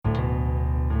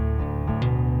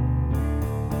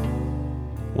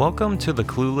Welcome to the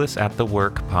Clueless at the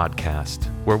Work podcast,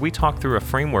 where we talk through a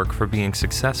framework for being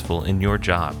successful in your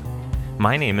job.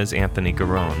 My name is Anthony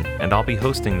Garone, and I'll be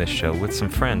hosting this show with some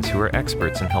friends who are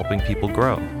experts in helping people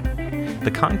grow.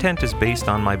 The content is based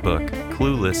on my book,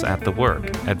 Clueless at the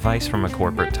Work, Advice from a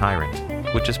Corporate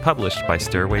Tyrant, which is published by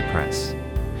Stairway Press.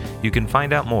 You can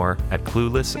find out more at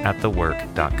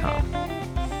cluelessatthework.com.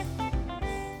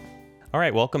 All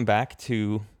right, welcome back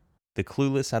to the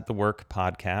Clueless at the Work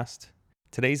podcast.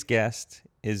 Today's guest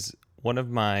is one of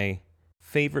my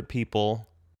favorite people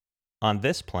on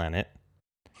this planet,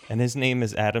 and his name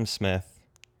is Adam Smith.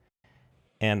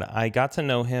 And I got to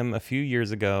know him a few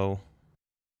years ago.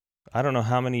 I don't know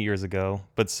how many years ago,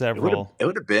 but several. It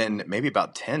would have been maybe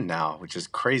about 10 now, which is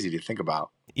crazy to think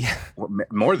about. Yeah.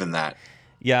 More than that.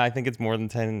 Yeah, I think it's more than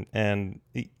 10,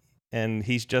 and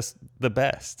he's just the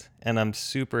best. And I'm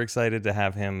super excited to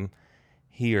have him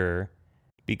here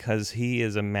because he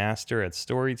is a master at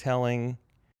storytelling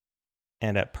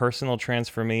and at personal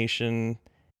transformation,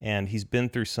 and he's been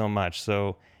through so much.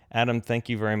 So, Adam, thank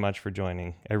you very much for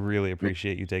joining. I really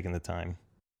appreciate you taking the time.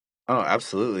 Oh,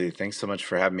 absolutely. Thanks so much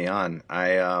for having me on.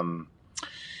 I'm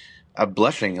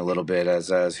blushing a little bit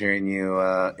as I was hearing you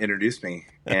introduce me.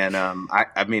 And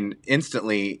I mean,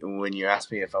 instantly when you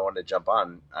asked me if I wanted to jump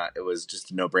on, it was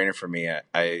just a no-brainer for me.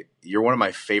 You're one of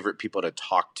my favorite people to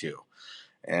talk to.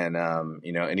 And,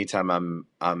 anytime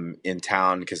I'm in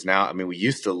town, because now, I mean, we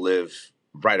used to live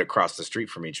right across the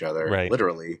street from each other, right.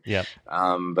 Literally. Yep.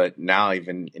 But now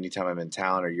even anytime I'm in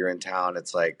town or you're in town,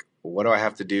 it's like, what do I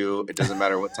have to do? It doesn't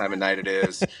matter what time of night it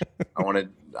is. I want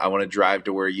to drive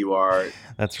to where you are.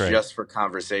 That's right. Just for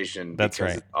conversation. That's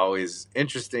because right. It's always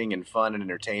interesting and fun and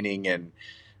entertaining. And,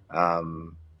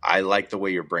 I like the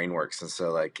way your brain works. And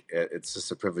so it's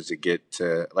just a privilege to get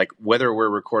to, whether we're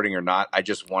recording or not, I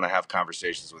just want to have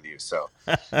conversations with you. So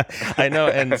I know.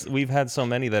 And we've had so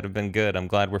many that have been good. I'm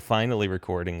glad we're finally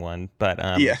recording one, but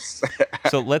yes.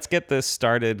 So let's get this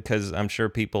started because I'm sure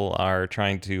people are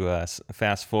trying to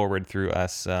fast forward through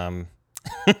us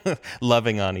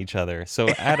loving on each other. So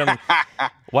Adam,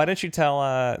 why don't you tell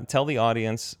the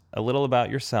audience a little about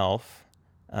yourself?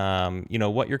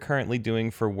 What you're currently doing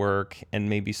for work and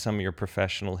maybe some of your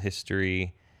professional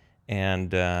history, and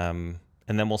then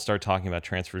we'll start talking about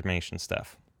transformation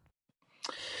stuff.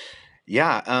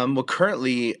 Yeah. Well,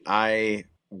 currently I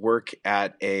work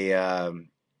at an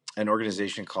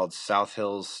organization called South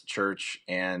Hills Church.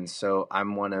 And so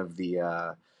I'm one of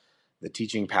the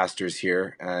teaching pastors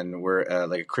here, and we're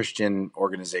a Christian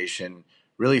organization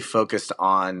really focused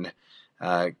on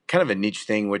kind of a niche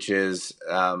thing, which is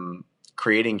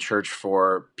creating church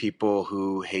for people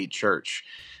who hate church.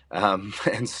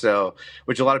 And so,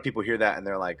 which a lot of people hear that and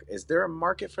they're like, is there a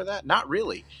market for that? Not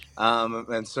really.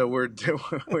 And so we're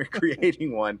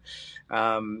creating one.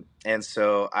 And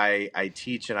so I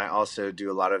teach, and I also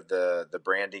do a lot of the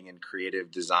branding and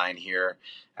creative design here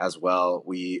as well.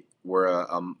 We're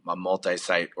a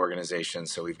multi-site organization.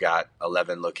 So we've got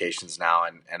 11 locations now,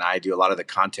 and I do a lot of the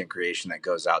content creation that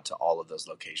goes out to all of those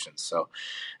locations. So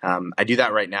I do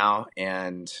that right now.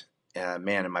 And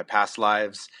in my past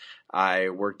lives, I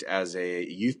worked as a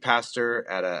youth pastor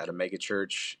at a mega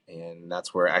church, and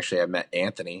that's where actually I met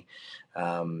Anthony,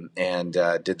 and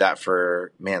did that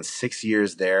for 6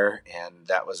 years there. And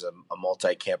that was a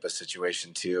multi-campus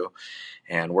situation too,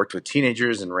 and worked with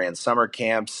teenagers and ran summer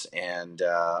camps and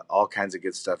all kinds of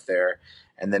good stuff there.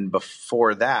 And then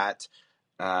before that,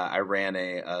 I ran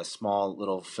a small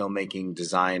little filmmaking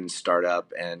design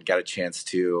startup and got a chance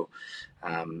to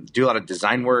do a lot of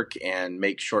design work and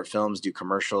make short films, do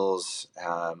commercials,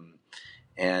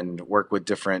 and work with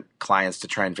different clients to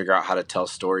try and figure out how to tell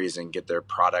stories and get their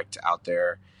product out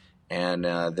there. And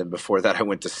then before that, I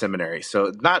went to seminary.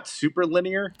 So not super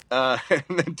linear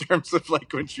in terms of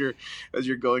as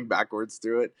you're going backwards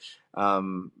through it.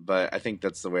 But I think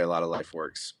that's the way a lot of life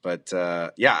works. But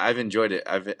I've enjoyed it.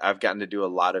 I've gotten to do a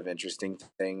lot of interesting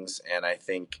things, and I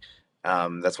think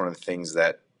that's one of the things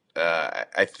that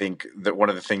I think that one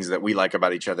of the things that we like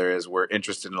about each other is we're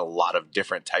interested in a lot of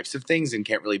different types of things and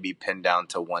can't really be pinned down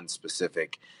to one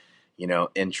specific,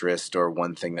 interest or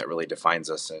one thing that really defines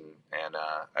us. And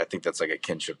I think that's like a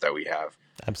kinship that we have.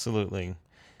 Absolutely.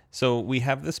 So we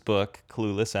have this book,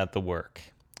 Clueless at the Work,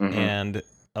 Mm-hmm. and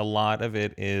a lot of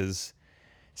it is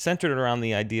centered around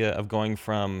the idea of going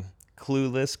from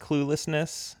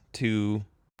cluelessness to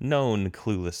known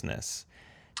cluelessness.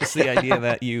 It's the idea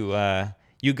that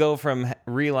you go from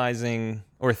realizing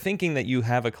or thinking that you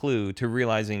have a clue to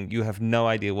realizing you have no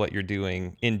idea what you're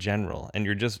doing in general, and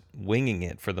you're just winging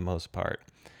it for the most part.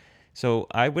 So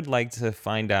I would like to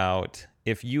find out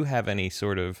if you have any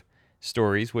sort of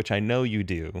stories, which I know you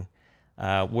do,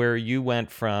 where you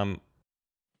went from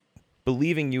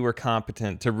believing you were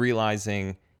competent to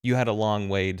realizing you had a long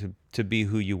way to be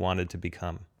who you wanted to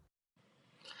become?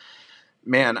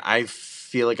 Man, I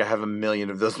feel like I have a million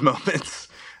of those moments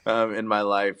in my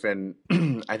life. And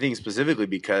I think specifically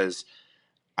because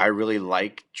I really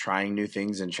like trying new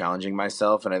things and challenging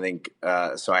myself. And I think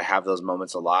so I have those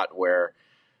moments a lot where,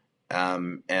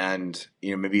 and,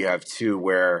 maybe you have too,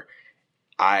 where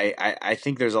I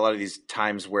think there's a lot of these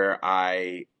times where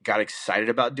I got excited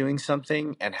about doing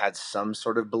something and had some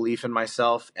sort of belief in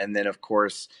myself. And then, of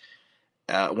course,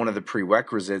 one of the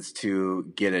prerequisites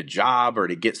to get a job or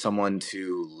to get someone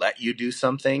to let you do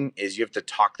something is you have to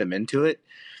talk them into it.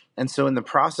 And so in the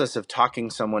process of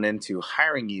talking someone into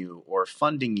hiring you or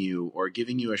funding you or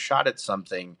giving you a shot at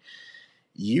something,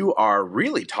 you are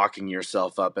really talking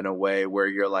yourself up in a way where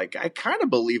you're like, I kind of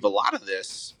believe a lot of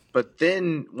this. But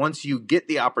then once you get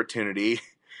the opportunity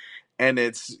and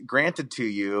it's granted to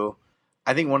you,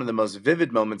 I think one of the most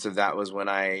vivid moments of that was when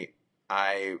I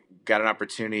got an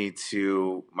opportunity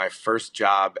to my first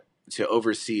job to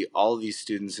oversee all of these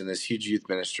students in this huge youth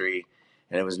ministry.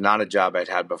 And it was not a job I'd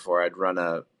had before. I'd run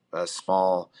a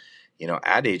small,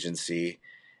 ad agency.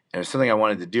 And it was something I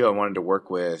wanted to do. I wanted to work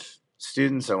with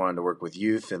students. I wanted to work with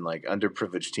youth and like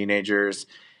underprivileged teenagers.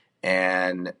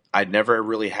 And I'd never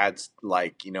really had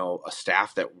a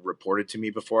staff that reported to me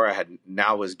before. I had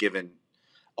now was given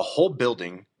a whole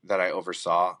building that I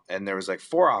oversaw, and there was like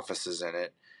 4 offices in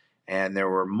it. And there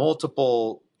were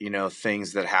multiple,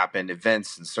 things that happened,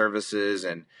 events and services.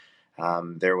 And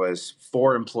there was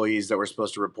 4 employees that were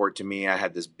supposed to report to me. I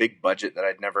had this big budget that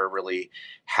I'd never really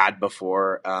had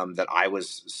before that I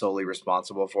was solely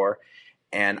responsible for.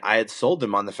 And I had sold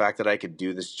them on the fact that I could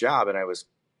do this job. And I was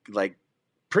like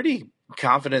pretty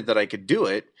confident that I could do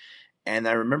it. And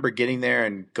I remember getting there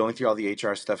and going through all the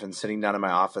HR stuff and sitting down in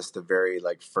my office the very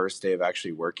first day of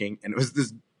actually working. And it was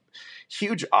this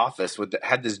huge office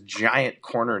had this giant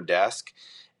corner desk,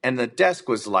 and the desk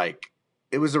was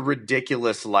it was a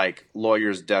ridiculous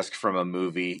lawyer's desk from a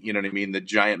movie. You know what I mean? The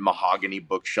giant mahogany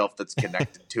bookshelf that's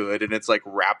connected to it, and it's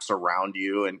wraps around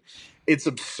you, and it's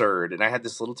absurd. And I had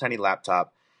this little tiny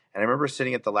laptop, and I remember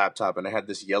sitting at the laptop, and I had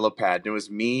this yellow pad, and it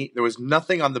was me. There was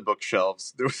nothing on the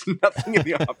bookshelves. There was nothing in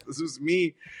the office. It was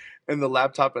me and the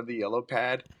laptop and the yellow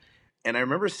pad. And I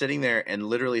remember sitting there and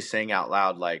literally saying out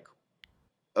loud,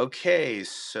 okay,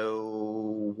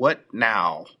 so what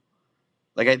now?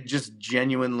 I just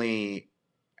genuinely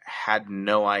had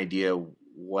no idea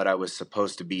what I was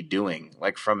supposed to be doing,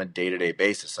 from a day-to-day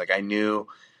basis. I knew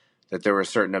that there were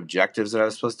certain objectives that I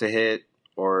was supposed to hit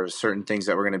or certain things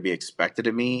that were going to be expected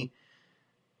of me,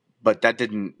 but that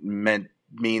didn't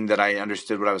mean that I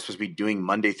understood what I was supposed to be doing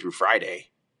Monday through Friday.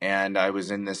 And I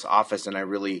was in this office, and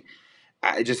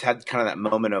I just had kind of that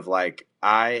moment of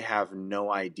I have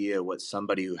no idea what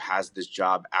somebody who has this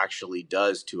job actually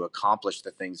does to accomplish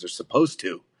the things they're supposed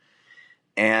to.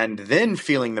 And then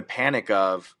feeling the panic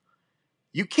of,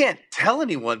 you can't tell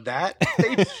anyone that.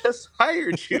 They just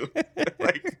hired you.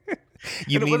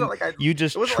 You mean you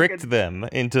just tricked them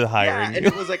into hiring you? And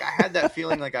it was I had that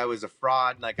feeling I was a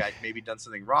fraud and I'd maybe done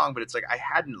something wrong, but it's I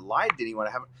hadn't lied to anyone.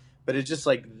 But it's just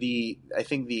I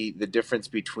think the difference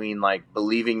between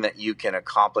believing that you can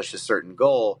accomplish a certain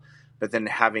goal, but then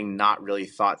having not really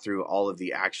thought through all of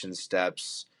the action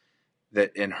steps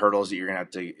and hurdles that you're going to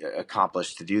have to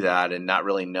accomplish to do that, and not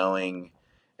really knowing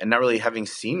and not really having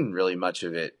seen really much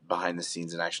of it behind the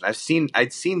scenes in action. I'd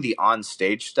seen the on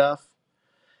stage stuff.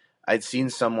 I'd seen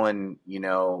someone,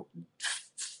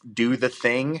 do the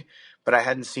thing, but I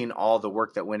hadn't seen all the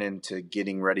work that went into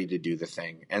getting ready to do the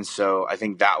thing. And so I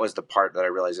think that was the part that I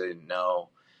realized I didn't know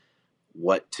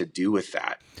what to do with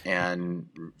that, and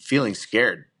feeling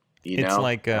scared. It's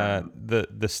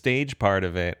the stage part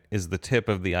of it is the tip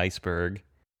of the iceberg,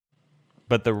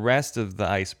 but the rest of the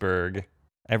iceberg,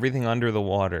 everything under the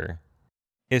water,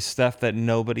 is stuff that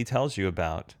nobody tells you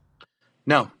about.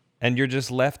 No. And you're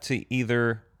just left to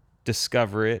either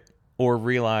discover it or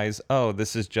realize, oh,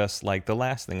 this is just like the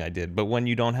last thing I did. But when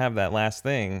you don't have that last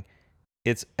thing,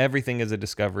 everything is a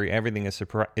discovery. Everything is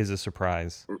a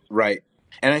surprise. Right.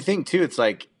 And I think too, it's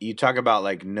you talk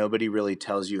about nobody really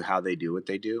tells you how they do what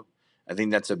they do. I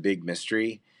think that's a big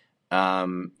mystery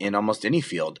in almost any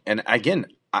field. And again,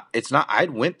 it's not, I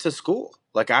went to school.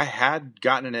 I had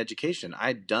gotten an education.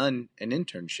 I'd done an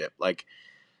internship.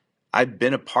 I'd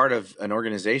been a part of an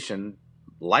organization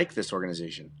like this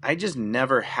organization. I just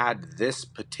never had this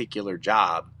particular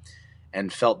job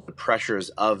and felt the pressures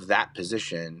of that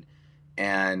position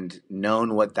and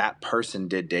known what that person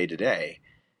did day to day.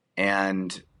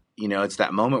 And it's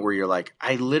that moment where you're like,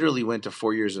 I literally went to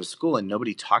 4 years of school and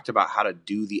nobody talked about how to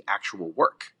do the actual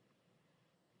work.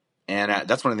 And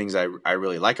that's one of the things I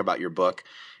really like about your book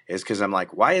is because I'm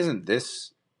like, why isn't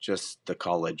this just the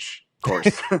college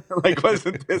course? Like,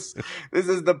 wasn't this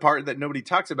is the part that nobody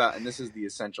talks about. And this is the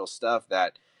essential stuff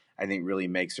that I think really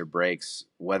makes or breaks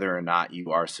whether or not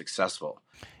you are successful.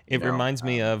 It reminds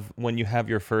me of when you have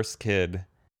your first kid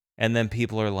and then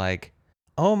people are like,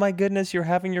 oh my goodness, you're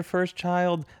having your first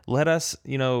child. Let us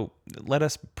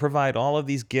provide all of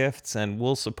these gifts and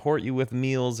we'll support you with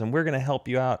meals and we're going to help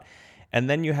you out. And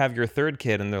then you have your third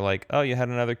kid and they're like, oh, you had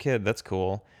another kid. That's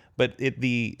cool. But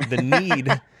the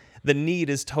need the need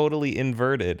is totally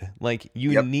inverted. Like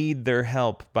you need their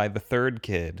help by the third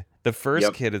kid. The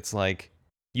first kid, it's like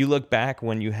you look back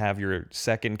when you have your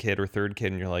second kid or third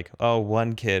kid and you're like, oh,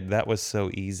 one kid, that was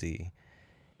so easy.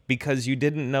 Because you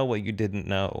didn't know what you didn't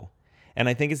know. And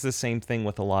I think it's the same thing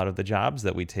with a lot of the jobs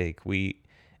that we take.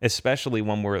 Especially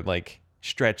when we're like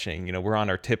stretching, we're on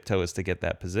our tiptoes to get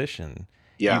that position.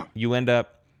 Yeah. You end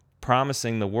up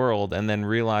promising the world and then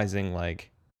realizing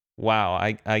like, wow,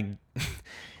 I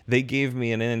they gave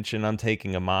me an inch and I'm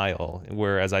taking a mile,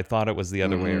 whereas I thought it was the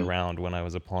other way around when I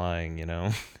was applying,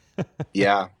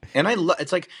 Yeah. And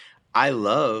it's like, I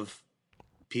love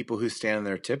people who stand on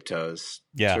their tiptoes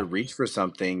to reach for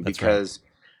something. That's because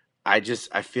right.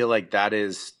 I feel like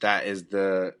that's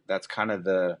kind of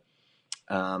the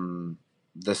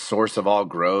source of all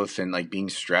growth and like being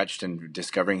stretched and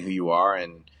discovering who you are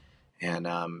and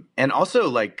also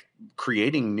like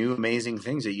creating new amazing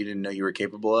things that you didn't know you were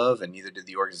capable of, and neither did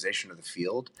the organization or the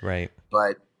field. Right.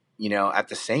 But, at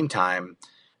the same time,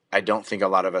 I don't think a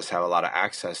lot of us have a lot of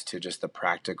access to just the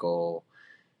practical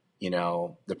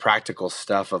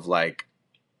stuff of like,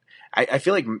 I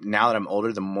feel like now that I'm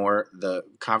older, the more the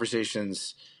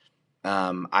conversations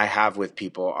I have with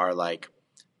people are like,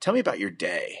 tell me about your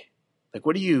day. Like,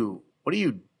 what do you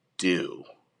do?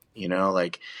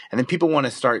 Like, and then people want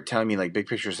to start telling me like big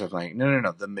picture stuff. Like,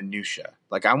 no, the minutia.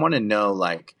 Like, I want to know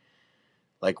like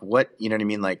what, you know what I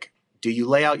mean? Like, do you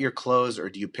lay out your clothes or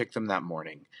do you pick them that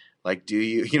morning? Like, do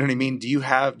you know what I mean? Do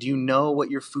you know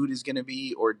what your food is going to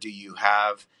be, or do you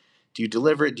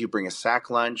deliver it? Do you bring a sack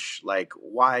lunch? Like,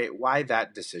 why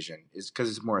that decision? Is because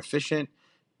it's more efficient,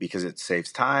 because it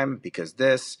saves time, because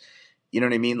this, you know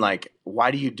what I mean? Like, why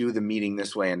do you do the meeting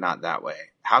this way and not that way?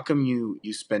 How come you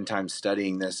spend time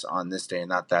studying this on this day and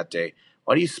not that day?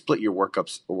 Why do you split your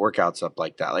workouts up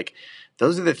like that? Like,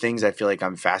 those are the things I feel like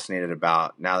I'm fascinated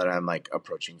about now that I'm like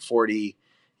approaching 40,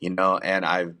 and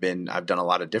I've done a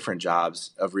lot of different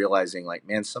jobs of realizing like,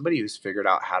 man, somebody who's figured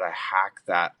out how to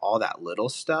hack all that little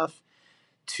stuff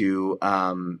to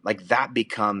like that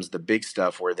becomes the big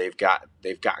stuff where they've got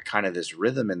kind of this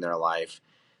rhythm in their life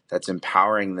that's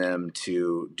empowering them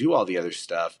to do all the other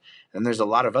stuff. And there's a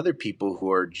lot of other people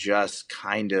who are just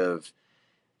kind of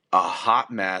a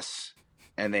hot mess,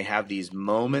 and they have these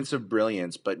moments of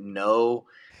brilliance, but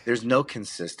there's no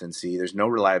consistency, there's no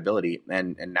reliability.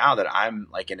 And now that I'm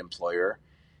like an employer,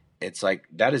 it's like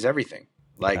that is everything.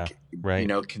 Like, right.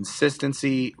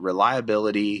 Consistency,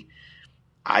 reliability.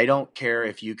 I don't care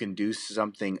if you can do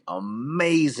something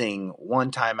amazing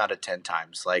 1 time out of 10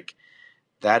 times. Like,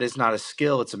 that is not a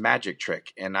skill, it's a magic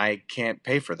trick, and I can't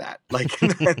pay for that. Like,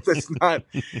 that's not,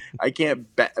 I can't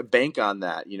bank on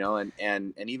that,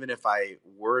 and even if I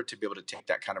were to be able to take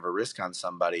that kind of a risk on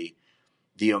somebody,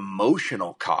 the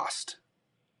emotional cost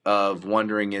of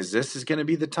wondering, is going to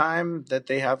be the time that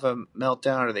they have a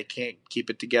meltdown, or they can't keep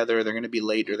it together, or they're going to be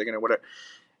late, or they're going to whatever.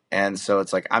 And so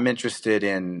it's like, I'm interested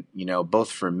in,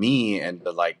 both for me and to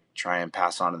like try and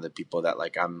pass on to the people that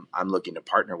like I'm looking to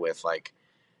partner with, like,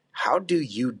 how do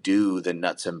you do the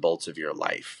nuts and bolts of your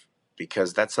life?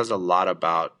 Because that says a lot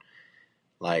about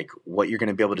like what you're going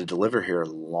to be able to deliver here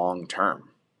long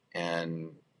term.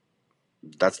 And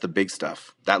that's the big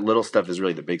stuff. That little stuff is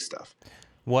really the big stuff.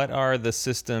 What are the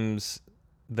systems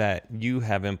that you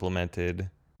have implemented?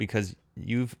 Because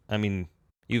you've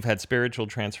had spiritual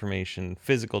transformation,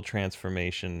 physical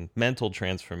transformation, mental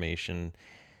transformation.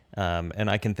 And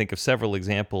I can think of several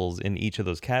examples in each of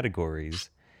those categories.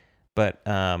 But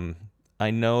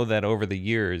I know that over the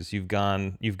years you've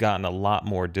gotten a lot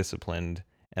more disciplined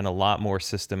and a lot more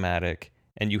systematic,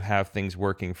 and you have things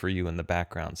working for you in the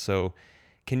background. So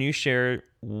can you share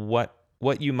what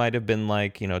you might have been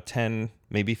like, 10,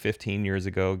 maybe 15 years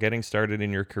ago, getting started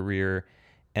in your career,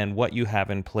 and what you have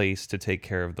in place to take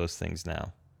care of those things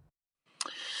now?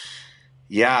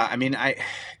 Yeah, I mean, I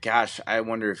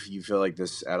wonder if you feel like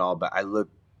this at all, but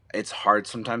it's hard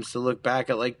sometimes to look back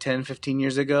at like 10, 15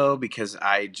 years ago, because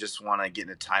I just want to get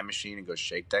in a time machine and go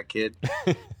shake that kid.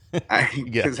 Yeah.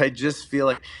 Because I just feel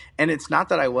like, and it's not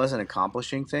that I wasn't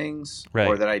accomplishing things or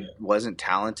Right. that I wasn't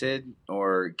talented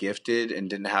or gifted and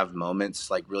didn't have moments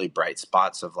like really bright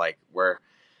spots of like where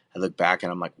I look back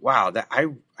and I'm like, wow, that I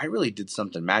really did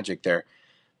something magic there.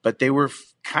 But they were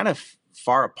kind of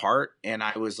far apart, and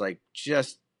I was like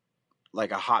just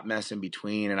like a hot mess in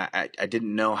between, and I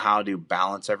didn't know how to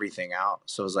balance everything out.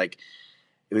 So it was like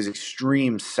it was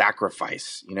extreme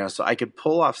sacrifice, you know. So I could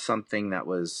pull off something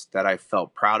that I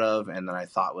felt proud of and that I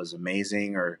thought was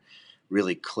amazing or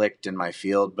really clicked in my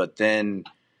field, but then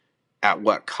at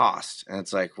what cost? And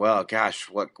it's like, well, gosh,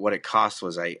 what it cost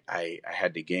was I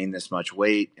had to gain this much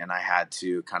weight, and I had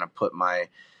to kind of put my,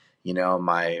 you know,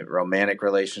 my romantic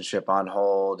relationship on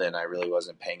hold, and I really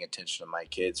wasn't paying attention to my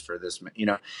kids for this, you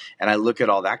know. And I look at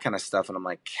all that kind of stuff and I'm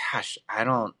like, gosh,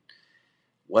 I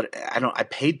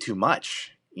paid too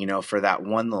much, you know, for that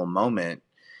one little moment.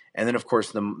 And then of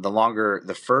course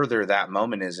the further that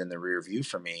moment is in the rear view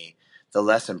for me, the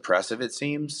less impressive it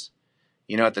seems.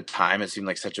 You know, at the time it seemed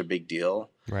like such a big deal.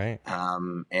 Right.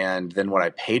 And then what I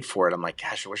paid for it, I'm like,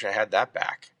 gosh, I wish I had that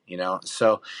back, you know?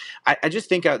 So I just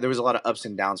think there was a lot of ups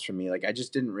and downs for me. Like, I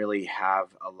just didn't really have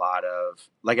a lot of,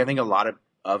 like, I think a lot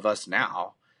of us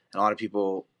now, and a lot of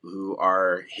people who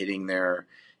are hitting their,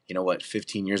 you know, what,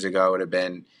 15 years ago I would have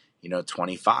been, you know,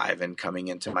 25 and coming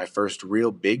into my first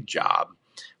real big job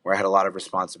where I had a lot of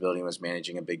responsibility and was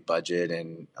managing a big budget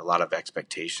and a lot of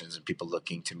expectations and people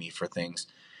looking to me for things.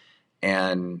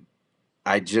 And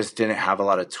I just didn't have a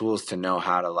lot of tools to know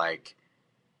how to like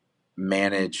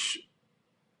manage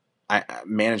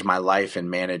manage my life and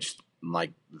manage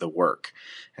like the work.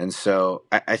 And so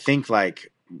I think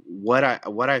like what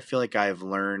I feel like I've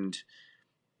learned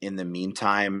in the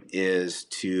meantime is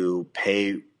to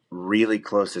pay really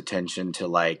close attention to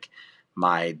like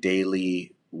my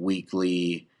daily,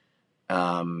 weekly,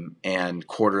 and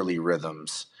quarterly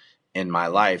rhythms in my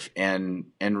life, and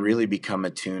really become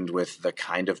attuned with the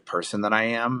kind of person that I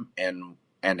am,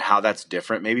 and how that's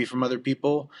different maybe from other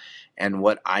people, and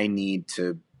what I need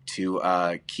to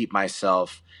keep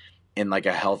myself in like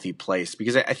a healthy place.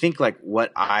 Because I think like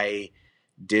what I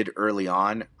did early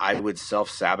on, I would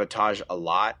self-sabotage a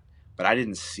lot, but I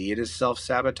didn't see it as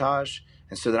self-sabotage.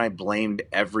 And so then I blamed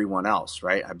everyone else,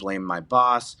 right? I blamed my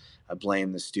boss. I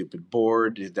blame the stupid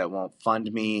board that won't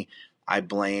fund me. I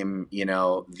blame, you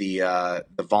know, the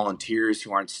volunteers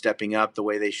who aren't stepping up the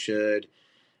way they should,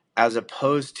 as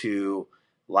opposed to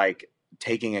like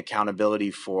taking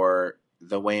accountability for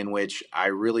the way in which I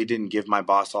really didn't give my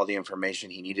boss all the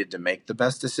information he needed to make the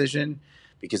best decision,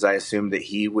 because I assumed that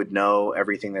he would know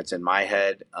everything that's in my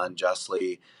head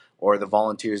unjustly, or the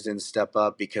volunteers didn't step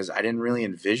up because I didn't really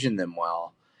envision them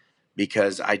well,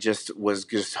 because I just was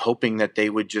just hoping that they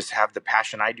would just have the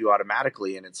passion I do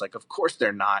automatically. And it's like, of course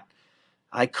they're not.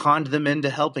 I conned them into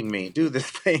helping me do this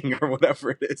thing or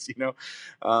whatever it is, you know,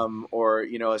 or,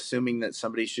 you know, assuming that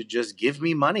somebody should just give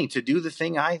me money to do the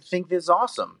thing I think is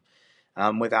awesome,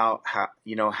 without,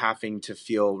 you know, having to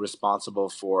feel responsible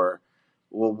for,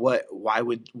 well,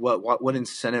 what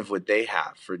incentive would they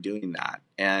have for doing that?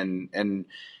 And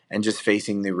just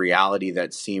facing the reality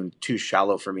that seemed too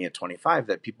shallow for me at 25,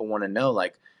 that people want to know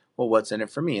like, well, what's in it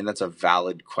for me? And that's a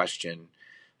valid question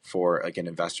for like an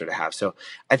investor to have. So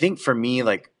I think for me,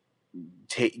 like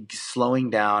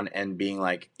slowing down and being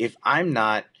like, if I'm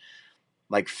not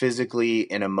like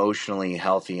physically and emotionally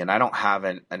healthy, and I don't have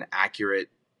an accurate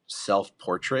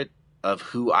self-portrait of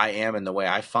who I am and the way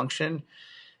I function,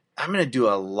 I'm going to do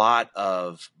a lot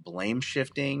of blame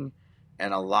shifting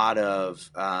and a lot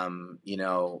of, you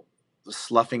know,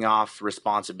 sloughing off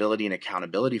responsibility and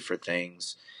accountability for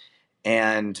things,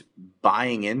 and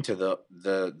buying into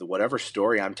the whatever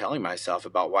story I'm telling myself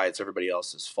about why it's everybody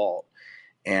else's fault.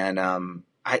 And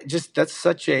I just, that's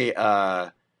such a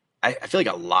I feel like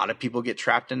a lot of people get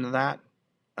trapped into that.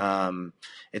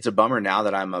 It's a bummer now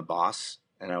that I'm a boss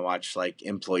and I watch like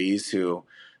employees who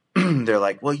they're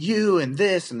like, well, you and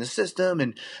this and the system,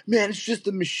 and man, it's just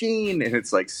a machine. And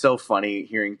it's like so funny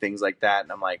hearing things like that.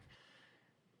 And I'm like,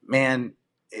 man,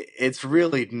 it's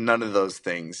really none of those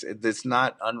things. It's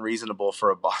not unreasonable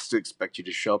for a boss to expect you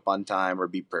to show up on time or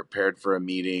be prepared for a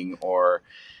meeting or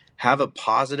have a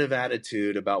positive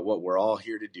attitude about what we're all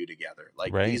here to do together.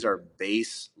 Like Right. these are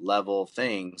base level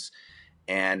things.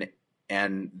 And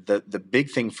the big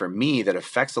thing for me that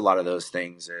affects a lot of those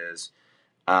things is,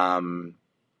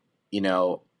 you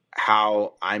know,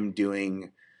 how I'm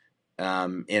doing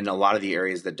in a lot of the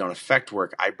areas that don't affect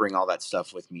work. I bring all that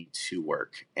stuff with me to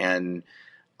work. And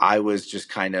I was just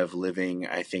kind of living,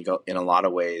 I think, in a lot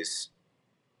of ways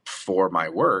for my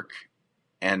work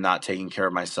and not taking care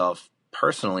of myself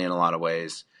personally in a lot of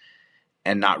ways,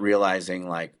 and not realizing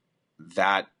like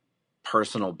that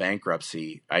personal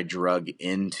bankruptcy I drug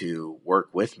into work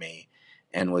with me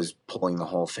and was pulling the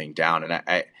whole thing down. And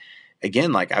I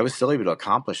again, like I was still able to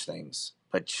accomplish things,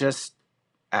 but just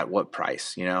at what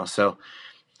price, you know? So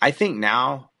I think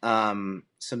now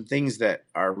some things that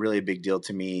are really a big deal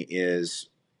to me is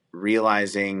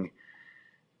realizing,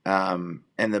 and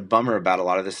the bummer about a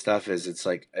lot of this stuff is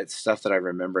it's stuff that I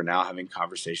remember now having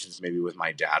conversations maybe with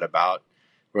my dad about,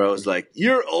 where I was like,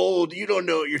 "You're old, you don't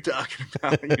know what you're talking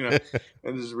about," you know,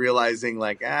 and just realizing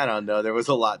like, I don't know, there was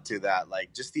a lot to that,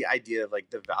 like just the idea of like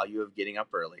the value of getting up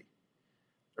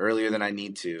earlier than I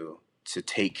need to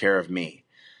take care of me,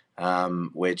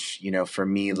 which, you know, for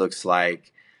me looks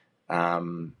like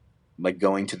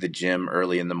going to the gym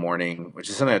early in the morning, which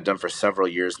is something I've done for several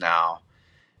years now.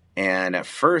 And at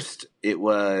first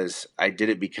I did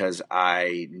it because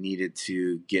I needed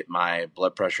to get my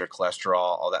blood pressure, cholesterol,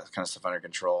 all that kind of stuff under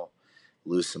control,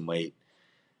 lose some weight.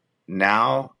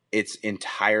 Now it's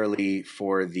entirely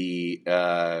for the,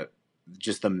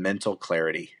 just the mental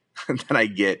clarity that I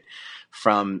get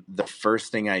from the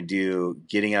first thing I do,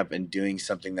 getting up and doing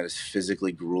something that is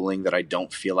physically grueling that I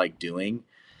don't feel like doing,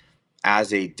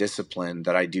 as a discipline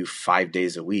that I do 5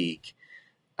 days a week,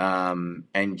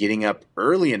 and getting up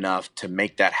early enough to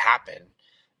make that happen,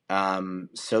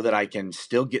 so that I can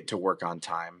still get to work on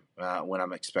time when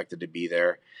I'm expected to be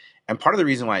there. And part of the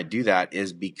reason why I do that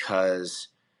is because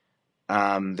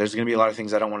there's going to be a lot of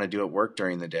things I don't want to do at work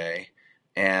during the day,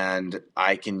 and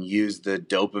I can use the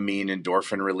dopamine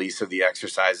endorphin release of the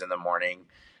exercise in the morning.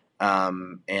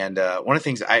 One of the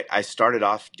things I started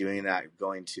off doing that,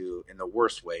 going to, in the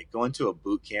worst way, going to a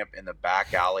boot camp in the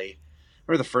back alley. I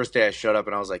remember the first day I showed up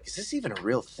and I was like, is this even a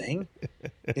real thing?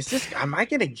 Is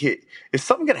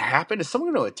something going to happen? Is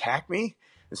someone going to attack me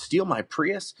and steal my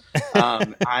Prius?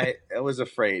 I was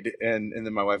afraid. And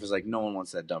then my wife was like, no one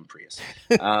wants that dumb Prius.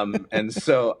 And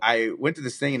so I went to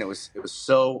this thing, and it was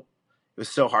so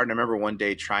hard. And I remember one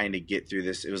day trying to get through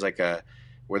this. It was like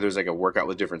where there's like a workout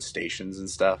with different stations and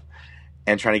stuff,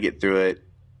 and trying to get through it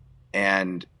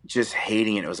and just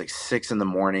hating it. It was like 6 a.m.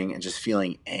 and just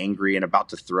feeling angry and about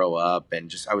to throw up. And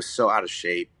just, I was so out of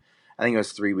shape. I think it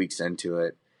was 3 weeks into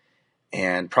it,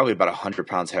 and probably about 100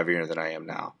 pounds heavier than I am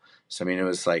now. So, I mean, it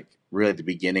was like really the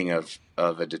beginning of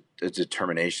a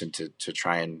determination to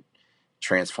try and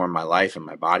transform my life and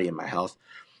my body and my health.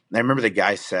 And I remember the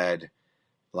guy said,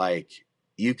 like,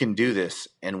 you can do this.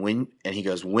 And he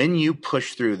goes, when you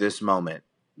push through this moment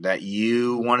that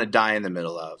you want to die in the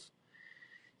middle of,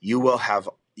 you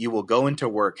will go into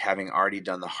work having already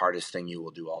done the hardest thing you will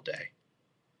do all day.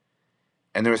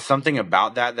 And there was something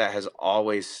about that has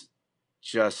always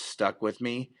just stuck with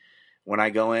me. When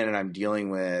I go in and I'm dealing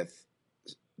with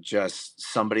just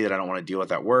somebody that I don't want to deal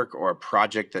with at work, or a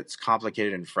project that's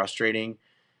complicated and frustrating,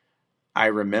 I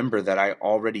remember that I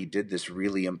already did this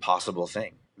really impossible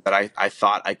thing that I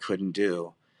thought I couldn't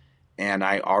do. And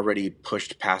I already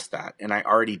pushed past that. And I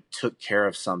already took care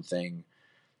of something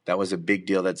that was a big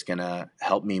deal that's going to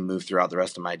help me move throughout the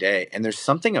rest of my day. And there's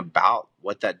something about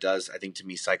what that does, I think, to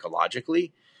me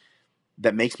psychologically,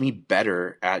 that makes me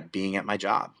better at being at my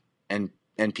job. And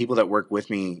people that work with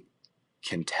me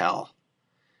can tell.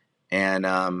 And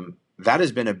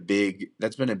that's been a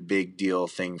big deal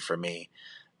thing for me.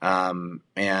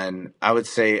 And I would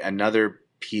say another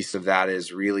piece of that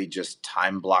is really just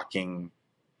time blocking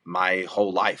my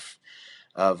whole life,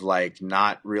 of like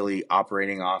not really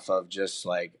operating off of just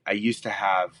like I used to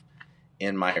have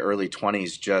in my early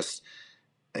 20s. Just,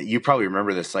 you probably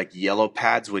remember this, like yellow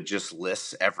pads with just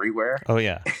lists everywhere. Oh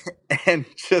yeah. And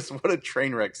just what a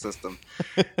train wreck system.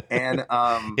 And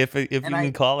if you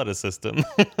can call it a system.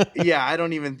 Yeah, I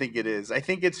don't even think it is. I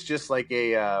think it's just like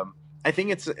I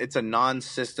think it's a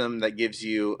non-system that gives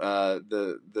you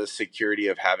the security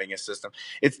of having a system.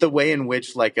 It's the way in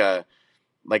which like a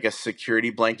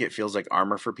security blanket feels like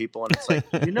armor for people, and it's like,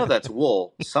 that's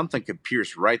wool. Something could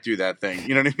pierce right through that thing.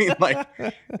 You know what I mean? Like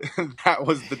that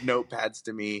was the notepads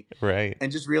to me, right?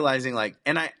 And just realizing like,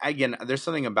 and again, there's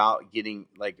something about getting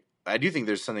like, I do think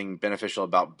there's something beneficial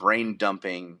about brain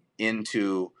dumping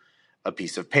into a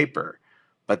piece of paper.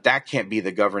 But that can't be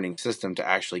the governing system to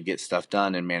actually get stuff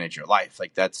done and manage your life.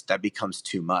 Like that becomes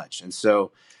too much. And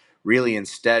so really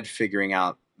instead figuring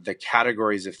out the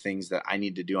categories of things that I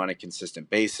need to do on a consistent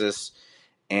basis,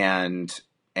 and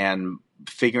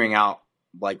figuring out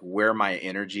like where my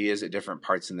energy is at different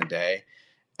parts in the day.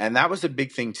 And that was a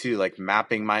big thing too, like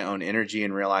mapping my own energy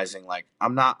and realizing like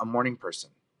I'm not a morning person.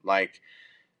 Like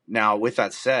now with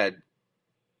that said,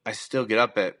 I still get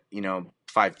up at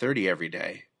 5:30 every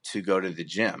day to go to the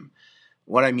gym.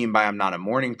 what I mean by I'm not a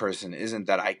morning person isn't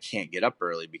that I can't get up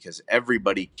early, because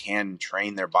everybody can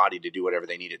train their body to do whatever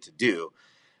they need it to do.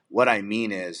 What I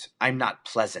mean is I'm not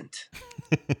pleasant.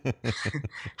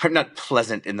 I'm not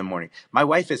pleasant in the morning. My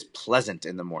wife is pleasant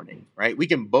in the morning, right? We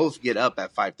can both get up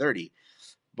at 5:30,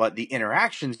 but the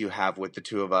interactions you have with the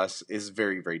two of us is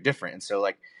very, very different. And so,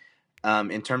 like,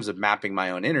 in terms of mapping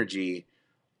my own energy,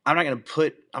 I'm not going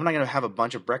to have a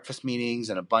bunch of breakfast meetings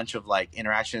and a bunch of like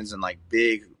interactions and like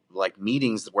big like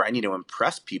meetings where I need to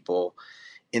impress people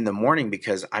in the morning,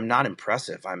 because I'm not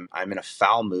impressive. I'm in a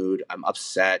foul mood. I'm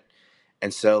upset.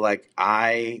 And so like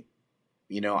I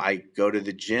go to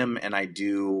the gym and I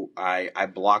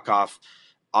block off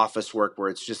office work where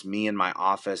it's just me in my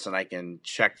office, and I can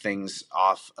check things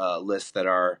off lists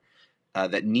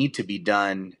that need to be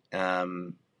done,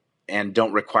 and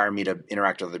don't require me to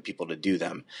interact with other people to do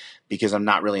them, because I'm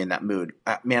not really in that mood.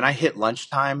 Man, I hit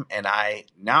lunchtime and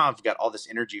now I've got all this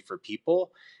energy for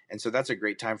people. And so that's a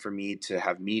great time for me to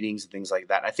have meetings and things like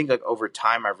that. And I think like over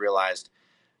time I've realized,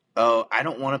 I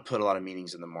don't want to put a lot of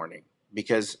meetings in the morning,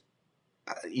 because,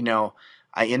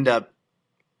 I end up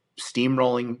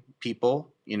steamrolling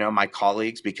people, my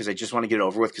colleagues, because I just want to get it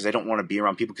over with, because I don't want to be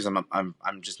around people, because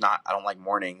I'm just not, I don't like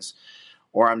mornings.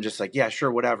 Or I'm just like, yeah,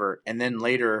 sure, whatever. And then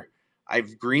later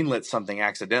I've greenlit something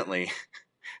accidentally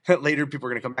that later people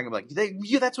are going to come back and be like,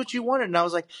 yeah, that's what you wanted. And I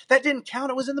was like, that didn't count.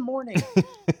 It was in the morning.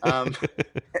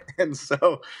 And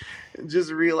so just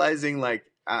realizing like,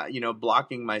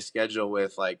 blocking my schedule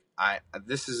with like,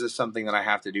 this is just something that I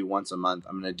have to do once a month.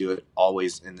 I'm going to do it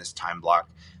always in this time block.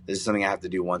 This is something I have to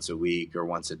do once a week or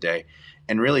once a day,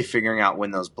 and really figuring out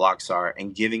when those blocks are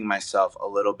and giving myself a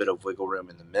little bit of wiggle room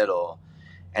in the middle,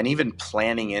 and even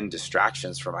planning in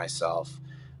distractions for myself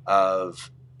of,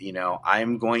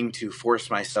 I'm going to force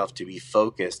myself to be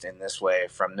focused in this way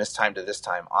from this time to this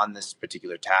time on this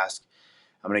particular task.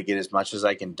 I'm going to get as much as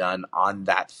I can done on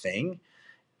that thing.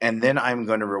 And then I'm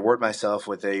going to reward myself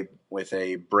with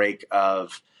a break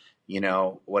of,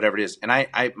 whatever it is. And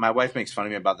my wife makes fun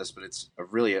of me about this, but it's a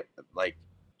really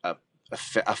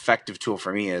effective tool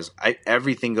for me is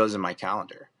everything goes in my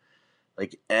calendar.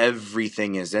 Like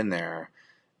everything is in there,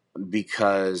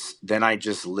 because then I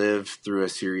just live through a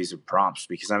series of prompts,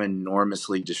 because I'm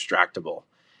enormously distractible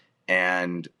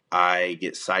and I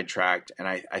get sidetracked. And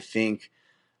I think,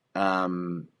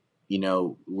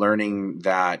 learning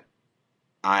that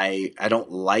I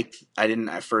didn't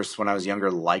at first when I was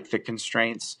younger like the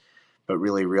constraints, but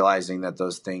really realizing that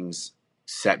those things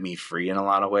set me free in a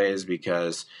lot of ways,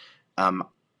 because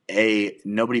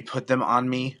nobody put them on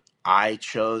me. I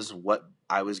chose what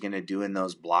I was going to do in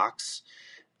those blocks,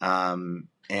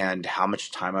 and how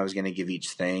much time I was going to give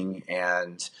each thing.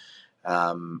 And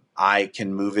I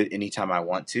can move it anytime I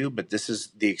want to, but this is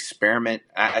the experiment.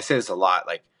 I say this a lot,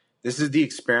 like this is the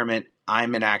experiment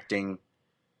I'm enacting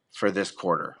for this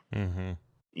quarter. Mm-hmm.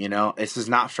 This is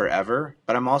not forever,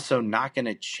 but I'm also not going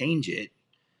to change it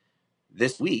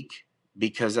this week,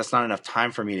 because that's not enough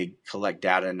time for me to collect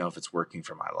data and know if it's working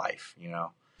for my life,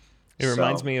 It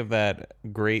reminds me of that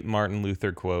great Martin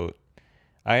Luther quote.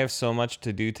 I have so much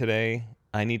to do today.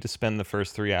 I need to spend the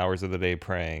first 3 hours of the day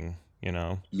praying,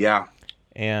 Yeah.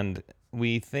 And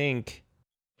we think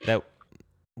that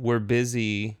we're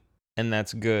busy and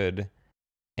that's good,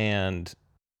 and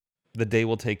the day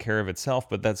will take care of itself,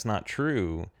 but that's not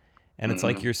true. And it's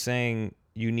like you're saying,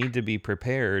 you need to be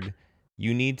prepared.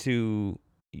 You need to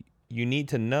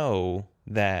know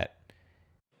that,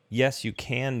 yes, you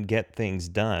can get things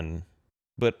done,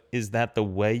 but is that the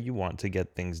way you want to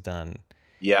get things done?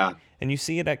 Yeah. And you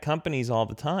see it at companies all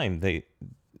the time.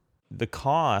 The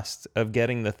cost of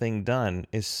getting the thing done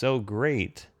is so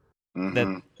great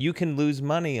that you can lose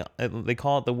money. They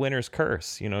call it the winner's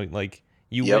curse. Like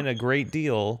you win a great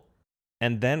deal,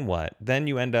 and then what? Then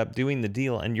you end up doing the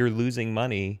deal and you're losing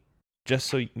money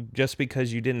just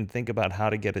because you didn't think about how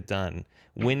to get it done.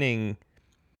 Winning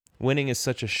is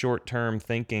such a short-term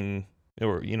thinking,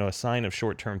 or a sign of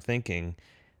short-term thinking.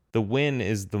 The win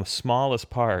is the smallest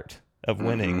part of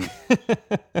winning.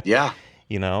 Yeah.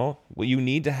 You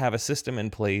need to have a system in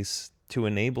place to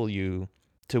enable you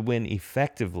to win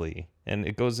effectively. And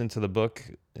it goes into the book,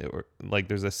 or like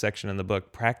there's a section in the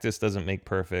book, practice doesn't make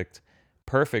perfect.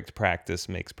 Perfect practice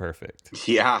makes perfect.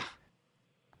 Yeah.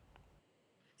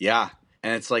 Yeah.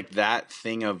 And it's like that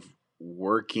thing of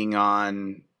working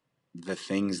on the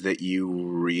things that you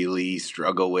really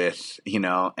struggle with,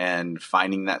 and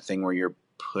finding that thing where you're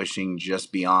pushing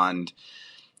just beyond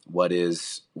what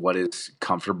is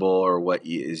comfortable or what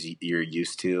you're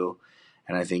used to.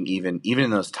 And I think even in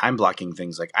those time blocking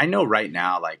things, like I know right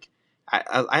now, like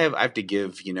I have to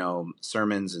give,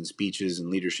 sermons and speeches and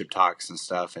leadership talks and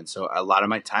stuff. And so a lot of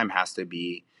my time has to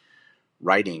be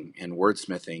writing and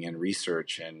wordsmithing and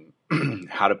research and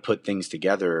how to put things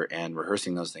together and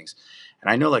rehearsing those things.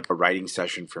 And I know like a writing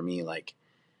session for me, like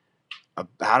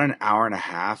about an hour and a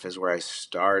half is where I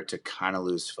start to kind of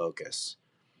lose focus.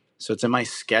 So it's in my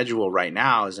schedule right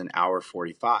now is an hour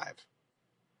 45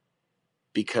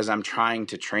 because I'm trying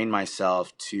to train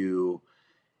myself to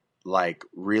like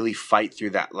really fight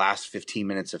through that last 15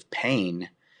 minutes of pain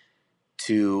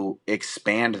to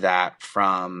expand that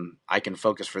from I can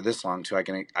focus for this long to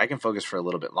I can focus for a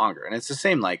little bit longer. And it's the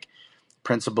same like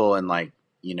principle in like,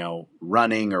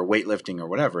 running or weightlifting or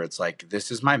whatever. It's like,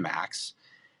 this is my max.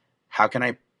 How can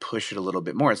I push it a little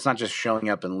bit more? It's not just showing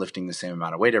up and lifting the same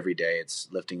amount of weight every day. It's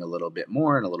lifting a little bit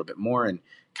more and a little bit more and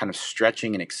kind of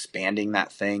stretching and expanding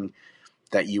that thing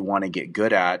that you want to get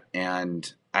good at.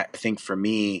 And I think for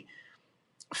me,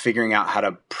 figuring out how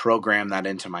to program that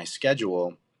into my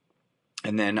schedule,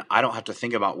 and then I don't have to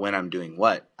think about when I'm doing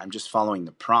what. I'm just following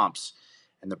the prompts,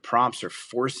 and the prompts are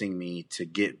forcing me to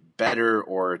get better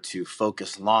or to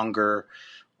focus longer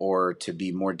or to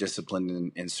be more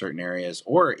disciplined in certain areas,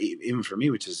 or even for me,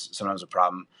 which is sometimes a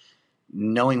problem,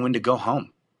 knowing when to go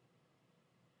home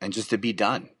and just to be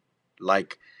done.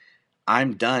 Like,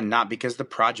 I'm done, not because the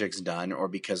project's done or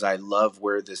because I love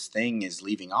where this thing is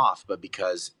leaving off, but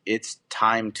because it's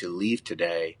time to leave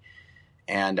today.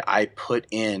 And I put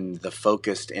in the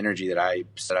focused energy that I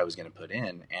said I was going to put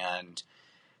in. And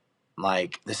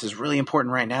like, this is really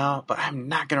important right now, but I'm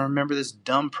not going to remember this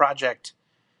dumb project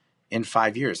in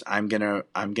 5 years. I'm going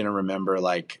to remember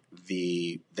like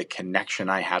the connection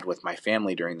I had with my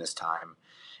family during this time,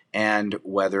 and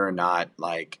whether or not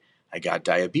like I got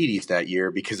diabetes that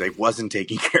year because I wasn't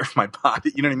taking care of my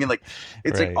body. You know what I mean? Like,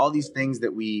 it's Right. like all these things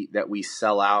that we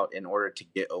sell out in order to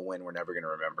get a win we're never going to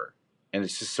remember. And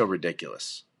it's just so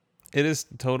ridiculous. It is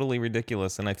totally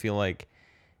ridiculous, and I feel like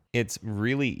it's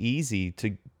really easy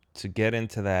to get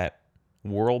into that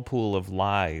whirlpool of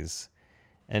lies,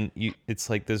 and it's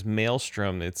like this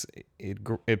maelstrom.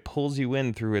 It pulls you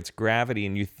in through its gravity,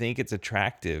 and you think it's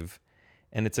attractive,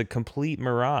 and it's a complete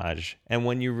mirage. And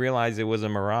when you realize it was a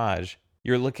mirage,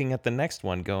 you're looking at the next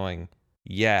one going,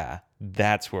 yeah,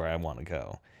 that's where I want to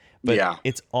go. But Yeah.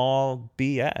 it's all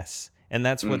BS. And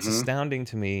that's what's Mhm. astounding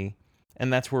to me.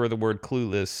 And that's where the word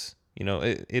clueless,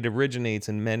 it originates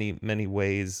in many, many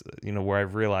ways, where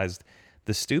I've realized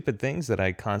the stupid things that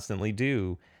I constantly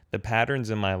do, the patterns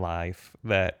in my life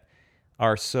that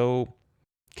are so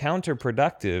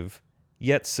counterproductive,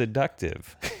 yet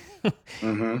seductive.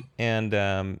 Mhm. And,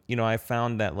 I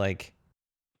found that like,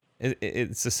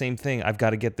 it's the same thing. I've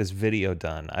got to get this video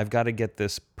done. I've got to get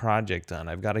this project done.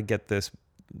 I've got to get this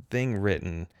thing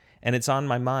written. And it's on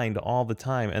my mind all the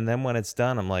time. And then when it's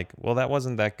done, I'm like, well, that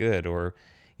wasn't that good. Or,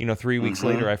 3 weeks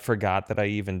later, Mhm. I forgot that I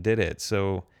even did it.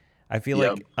 So I feel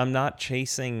Yep. like I'm not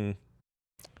chasing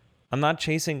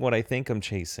what I think I'm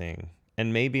chasing.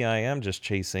 And maybe I am just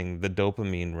chasing the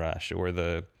dopamine rush or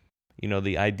the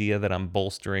idea that I'm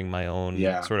bolstering my own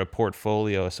Yeah. sort of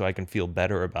portfolio so I can feel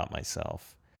better about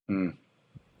myself. Mm.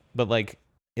 But like,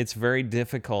 it's very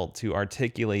difficult to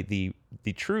articulate the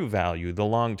true value, the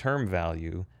long-term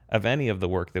value of any of the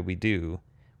work that we do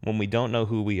when we don't know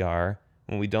who we are,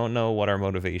 when we don't know what our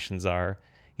motivations are,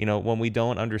 when we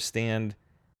don't understand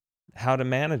how to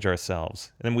manage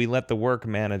ourselves, and we let the work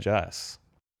manage us.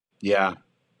 Yeah.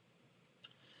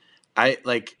 I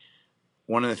like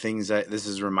one of the things that this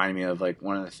is reminding me of, like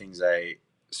one of the things I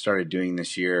started doing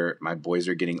this year. My boys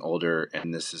are getting older,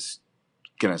 and this is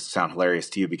gonna sound hilarious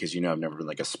to you because I've never been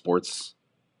like a sports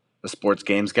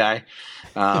games guy.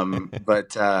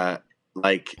 But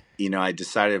like I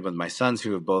decided with my sons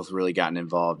who have both really gotten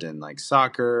involved in like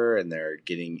soccer and they're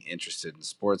getting interested in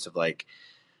sports of like,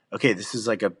 okay, this is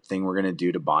like a thing we're gonna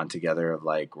do to bond together. Of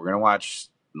like we're gonna watch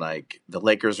like the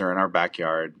Lakers are in our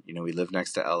backyard. We live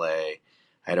next to LA. I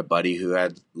had a buddy who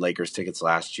had Lakers tickets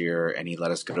last year, and he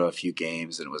let us go to a few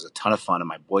games, and it was a ton of fun, and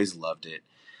my boys loved it.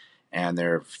 And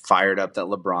they're fired up that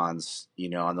LeBron's,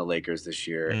 on the Lakers this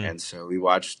year. Mm. And so we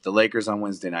watched the Lakers on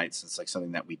Wednesday nights. It's like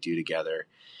something that we do together.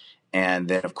 And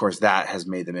then, of course, that has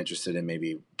made them interested in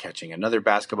maybe catching another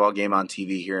basketball game on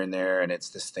TV here and there. And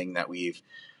it's this thing that we've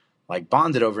like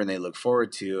bonded over and they look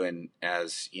forward to. And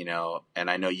as, and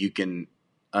I know you can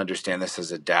understand this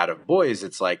as a dad of boys,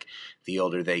 it's like the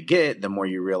older they get, the more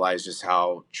you realize just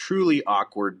how truly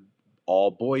awkward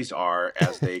all boys are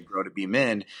as they grow to be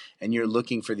men, and you're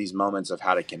looking for these moments of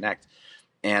how to connect.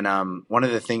 And one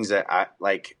of the things that I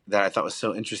thought was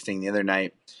so interesting the other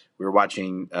night, we were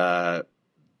watching a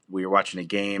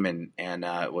game, and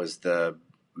it was the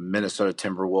Minnesota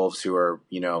Timberwolves, who are,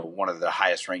 one of the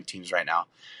highest ranked teams right now.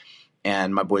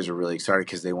 And my boys were really excited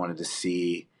because they wanted to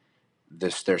see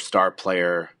their star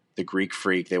player, the Greek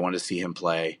Freak. They wanted to see him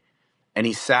play, and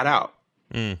he sat out.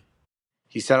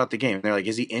 He sat out the game. And they're like,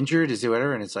 "Is he injured? Is he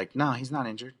whatever?" And it's like, "No, he's not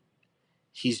injured.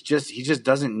 He just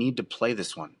doesn't need to play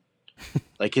this one.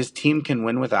 Like, his team can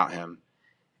win without him,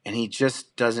 and he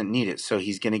just doesn't need it. So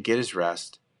he's going to get his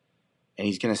rest, and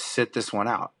he's going to sit this one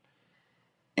out."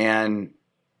 And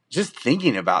just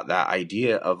thinking about that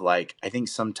idea of, like, I think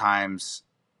sometimes,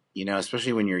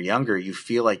 especially when you're younger, you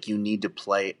feel like you need to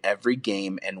play every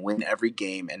game and win every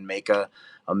game and make a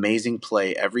amazing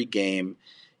play every game,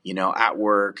 at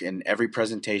work, and every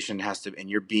presentation and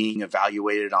you're being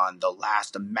evaluated on the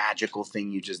last magical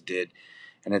thing you just did.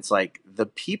 And it's like, the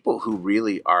people who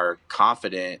really are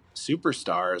confident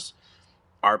superstars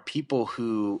are people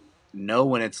who know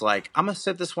when it's like, I'm going to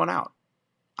sit this one out.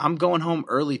 I'm going home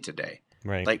early today.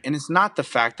 Right. Like, and it's not the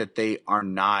fact that they are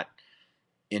not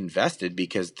invested,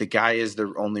 because the guy is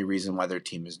the only reason why their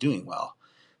team is doing well.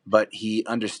 But he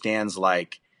understands,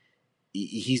 like,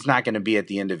 he's not going to be at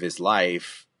the end of his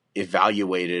life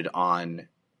evaluated on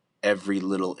every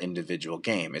little individual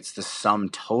game. It's the sum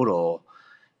total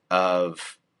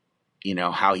of,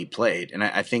 how he played. And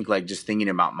I think, like, just thinking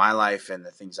about my life and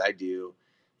the things I do,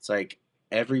 it's like,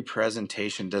 every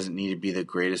presentation doesn't need to be the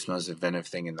greatest, most inventive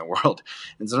thing in the world.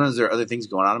 And sometimes there are other things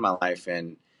going on in my life,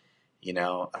 and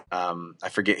I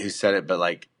forget who said it, but,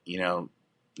 like,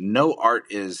 no art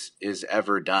is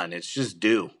ever done. It's just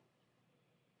due.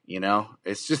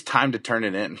 It's just time to turn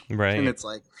it in. Right. And it's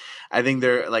like, I think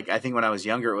when I was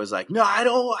younger, it was like, no, I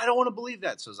don't want to believe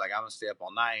that. So it's like, I'm gonna stay up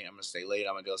all night. I'm gonna stay late.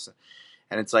 I'm gonna do this.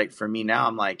 And it's like, for me now,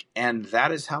 I'm like, and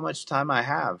that is how much time I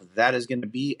have. That is going to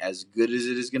be as good as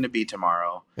it is going to be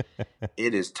tomorrow.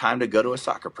 It is time to go to a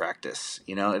soccer practice.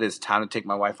 It is time to take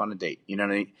my wife on a date, what I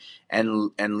mean?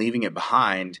 And leaving it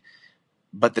behind.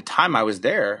 But the time I was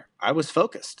there, I was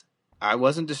focused. I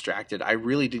wasn't distracted. I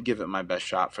really did give it my best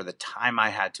shot for the time I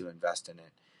had to invest in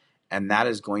it. And that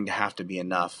is going to have to be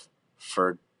enough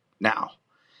for now.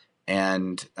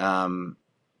 And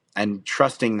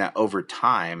trusting that over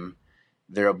time,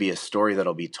 there'll be a story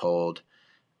that'll be told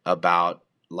about,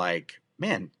 like,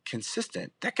 man,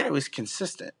 consistent. That guy was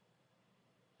consistent.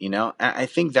 I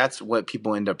think that's what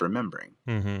people end up remembering.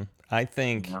 Mm-hmm. I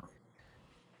think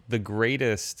the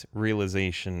greatest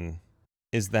realization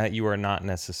is that you are not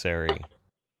necessary.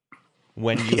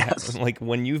 When you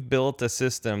when you've built a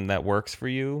system that works for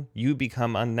you, you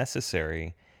become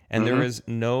unnecessary. And there is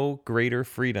no greater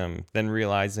freedom than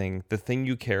realizing the thing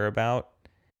you care about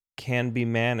can be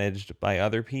managed by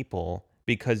other people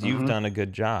because you've done a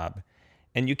good job.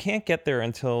 And you can't get there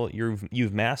until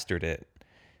you've mastered it.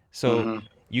 So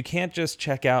you can't just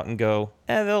check out and go,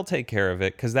 they'll take care of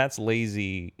it, because that's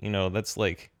lazy. That's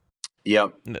like,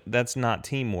 that's not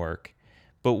teamwork.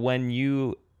 But when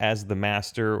you, as the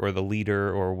master or the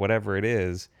leader or whatever it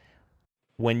is,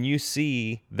 when you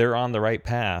see they're on the right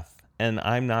path and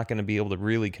I'm not going to be able to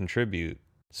really contribute,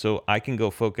 so I can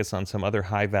go focus on some other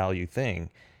high value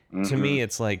thing. To me,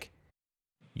 it's like,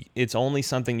 it's only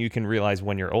something you can realize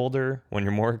when you're older, when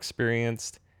you're more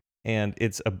experienced, and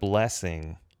it's a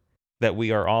blessing that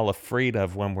we are all afraid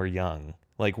of when we're young.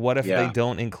 Like, what if they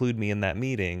don't include me in that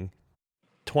meeting?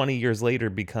 20 years later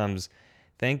becomes,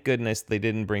 thank goodness they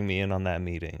didn't bring me in on that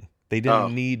meeting. They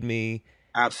didn't need me.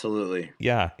 Absolutely.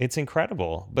 Yeah, it's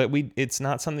incredible. But it's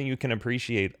not something you can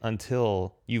appreciate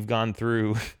until you've gone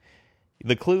through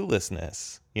the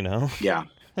cluelessness, Yeah.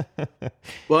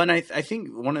 Well, and I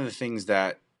think one of the things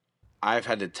that I've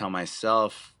had to tell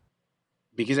myself,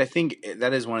 because I think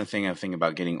that is one of the things I think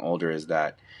about getting older, is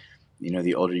that,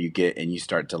 the older you get and you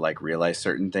start to, like, realize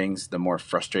certain things, the more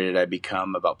frustrated I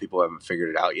become about people who haven't figured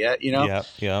it out yet,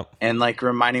 Yeah. And, like,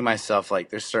 reminding myself, like,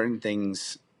 there's certain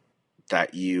things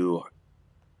that you,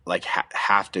 like,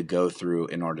 have to go through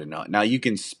in order to know it. Now, you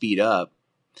can speed up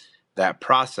that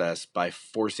process by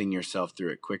forcing yourself through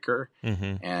it quicker,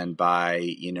 and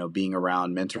by, being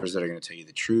around mentors that are going to tell you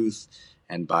the truth,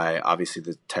 and by obviously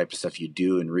the type of stuff you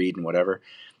do and read and whatever.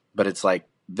 But it's like,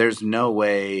 there's no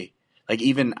way, like,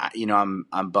 even,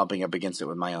 I'm bumping up against it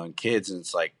with my own kids, and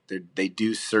it's like, they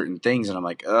do certain things and I'm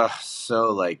like,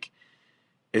 so, like,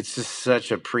 it's just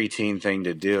such a preteen thing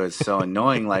to do. It's so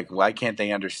annoying. Like, why can't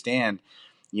they understand,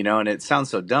 and it sounds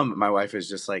so dumb, but my wife is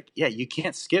just like, yeah, you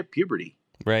can't skip puberty.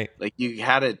 Right. Like, you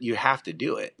have to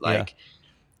do it. Like,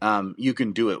 you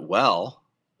can do it well,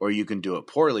 or you can do it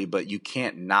poorly, but you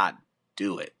can't not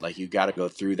do it. Like, you got to go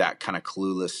through that kind of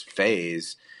clueless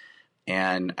phase.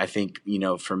 And I think,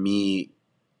 for me,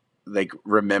 like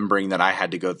remembering that I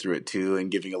had to go through it too,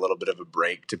 and giving a little bit of a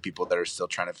break to people that are still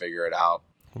trying to figure it out.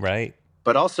 Right.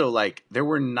 But also, like, there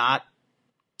were not,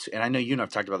 and I know you and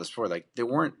I've talked about this before, like, there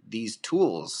weren't these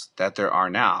tools that there are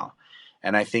now.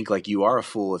 And I think, like, you are a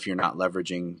fool if you're not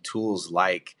leveraging tools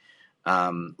like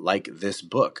this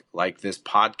book, like this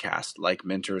podcast, like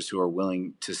mentors who are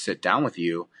willing to sit down with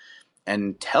you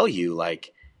and tell you,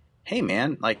 like, hey,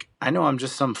 man, like, I know I'm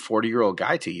just some 40-year-old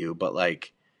guy to you, but,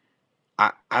 like,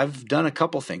 I've done a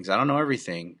couple things. I don't know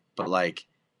everything, but, like,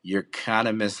 you're kind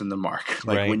of missing the mark.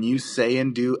 Like, right. When you say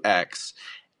and do X,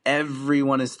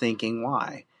 everyone is thinking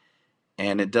Y.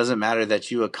 And it doesn't matter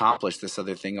that you accomplish this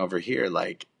other thing over here.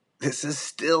 Like, this is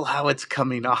still how it's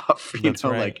coming off. That's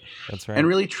right. Like, that's right. And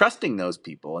really trusting those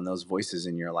people and those voices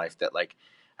in your life that, like,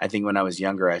 I think when I was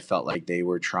younger, I felt like they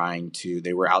were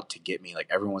out to get me. Like,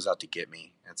 everyone was out to get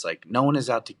me. It's like, no one is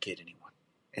out to get anyone.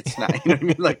 It's not, you know what I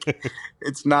mean? Like,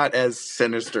 it's not as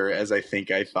sinister as I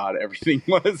think I thought everything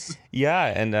was. Yeah.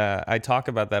 And I talk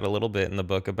about that a little bit in the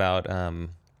book about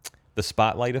the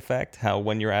spotlight effect, how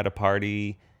when you're at a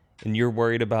party and you're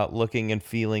worried about looking and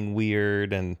feeling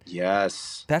weird, and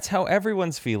yes, that's how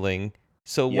everyone's feeling.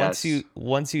 So yes.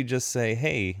 once you just say,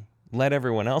 hey, let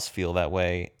everyone else feel that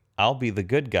way, I'll be the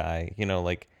good guy, you know,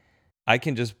 like, I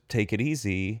can just take it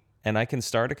easy and I can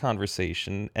start a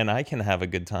conversation and I can have a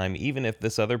good time, even if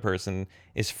this other person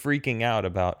is freaking out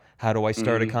about, how do I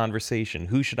start a conversation?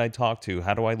 Who should I talk to?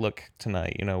 How do I look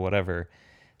tonight? You know, whatever.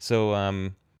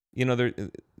 So, you know,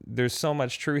 there's so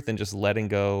much truth in just letting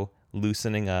go,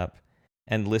 loosening up,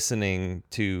 and listening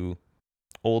to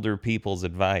older people's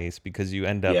advice, because you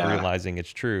end up realizing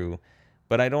it's true.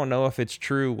 But I don't know if it's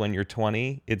true when you're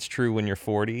 20. It's true when you're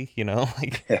 40, you know?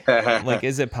 Like,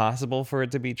 is it possible for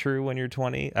it to be true when you're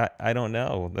 20? I don't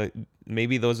know.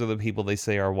 Maybe those are the people they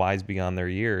say are wise beyond their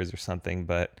years or something,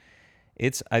 but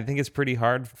I think it's pretty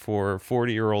hard for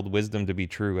 40-year-old wisdom to be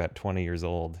true at 20 years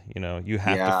old. You know, you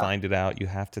have to find it out. You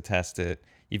have to test it.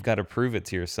 You've got to prove it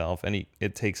to yourself, and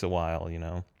it takes a while, you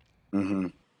know? Mm-hmm.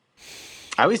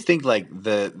 I always think, like,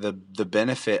 the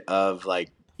benefit of, like,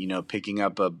 you know, picking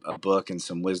up a book and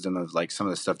some wisdom of, like, some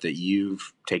of the stuff that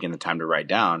you've taken the time to write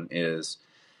down is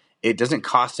it doesn't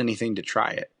cost anything to try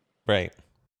it. Right.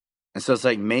 And so it's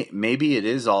like, maybe it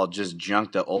is all just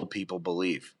junk that old people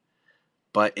believe,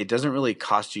 but it doesn't really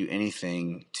cost you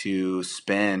anything to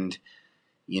spend,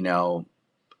 you know,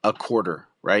 a quarter,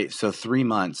 right? So 3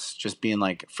 months, just being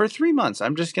like, for 3 months,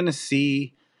 I'm just going to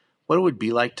see what it would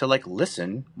be like to, like,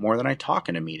 listen more than I talk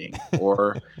in a meeting,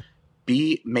 or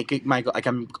make it my, like,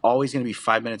 I'm always going to be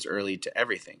 5 minutes early to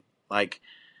everything. Like,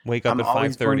 wake up at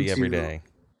 5:30 every day.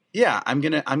 Yeah. I'm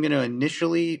going to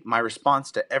initially, my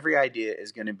response to every idea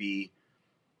is going to be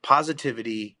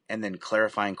positivity and then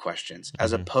clarifying questions,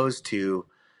 as opposed to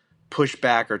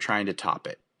pushback or trying to top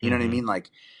it. You know what I mean? Like,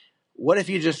 what if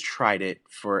you just tried it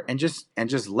and just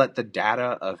let the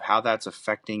data of how that's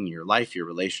affecting your life, your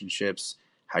relationships,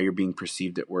 how you're being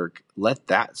perceived at work, let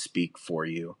that speak for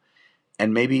you.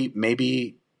 And maybe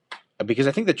because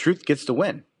I think the truth gets to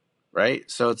win, right?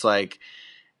 So it's like,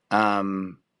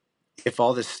 if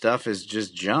all this stuff is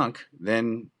just junk,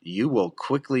 then you will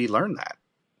quickly learn that.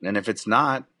 And if it's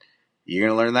not, you're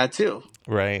going to learn that too.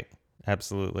 Right.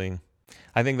 Absolutely.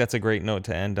 I think that's a great note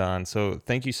to end on. So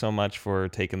thank you so much for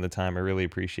taking the time. I really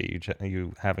appreciate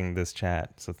you having this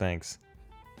chat. So thanks.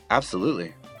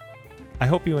 Absolutely. I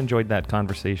hope you enjoyed that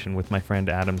conversation with my friend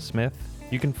Adam Smith.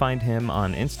 You can find him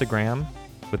on Instagram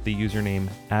with the username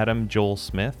Adam Joel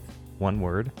Smith, one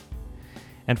word.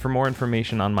 And for more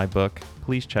information on my book,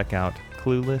 please check out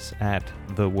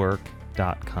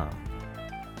clueless@thework.com.